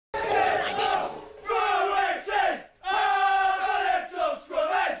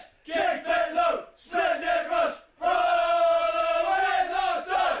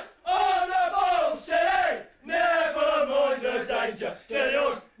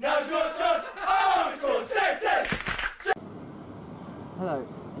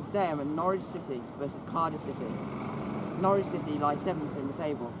Today I'm at Norwich City versus Cardiff City. Norwich City lie 7th in the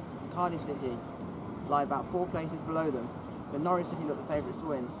table. Cardiff City lie about 4 places below them, but Norwich City look the favourites to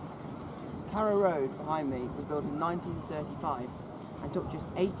win. Carrow Road behind me was built in 1935 and took just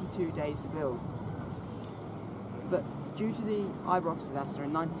 82 days to build. But due to the Ibrox disaster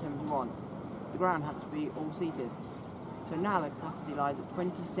in 1971, the ground had to be all seated. So now the capacity lies at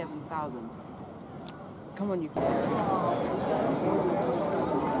 27,000. Come on, you can.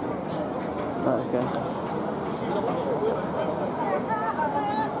 Right, let's go.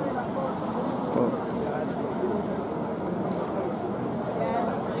 Cool.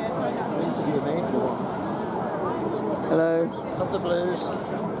 Interview me if you want. Hello. Not the Blues.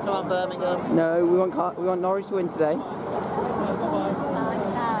 Come on, Birmingham. No, we want Norwich to win today.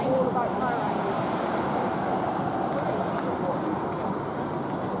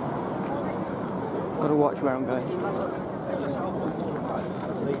 Got to watch where I'm going.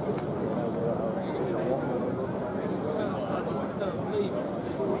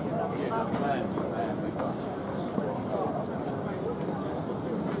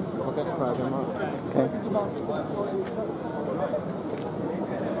 I'll get crowd in that. Okay.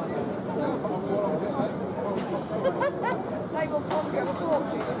 They will probably have a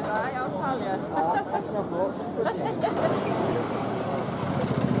fortune today, I'll tell you.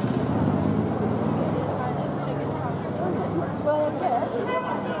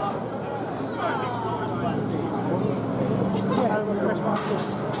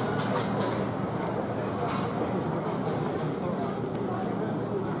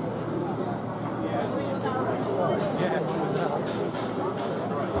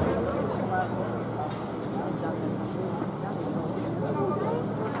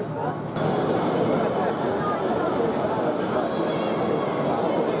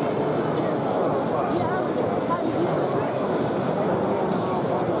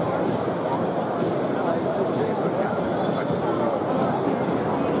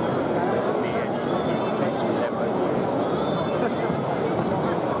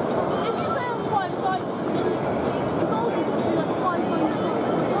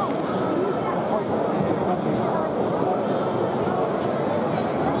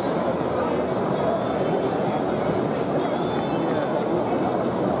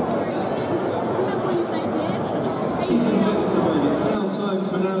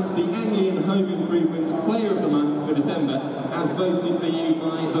 To announce the Anglian Home Improvements Player of the Month for December, as voted for you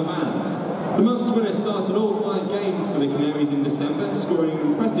by the fans. The month's winner started all 5 games for the Canaries in December, scoring an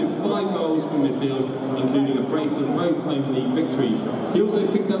impressive 5 goals from midfield, including a brace of both home league victories. He also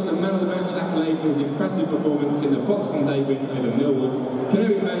picked up the Man of the Match accolade for his impressive performance in the Boxing Day win over Millwall.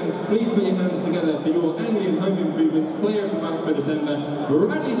 Canary fans, please put your hands together for your Anglian Home Improvements Player of the Month for December,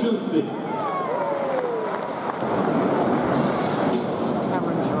 Bradley Johnson.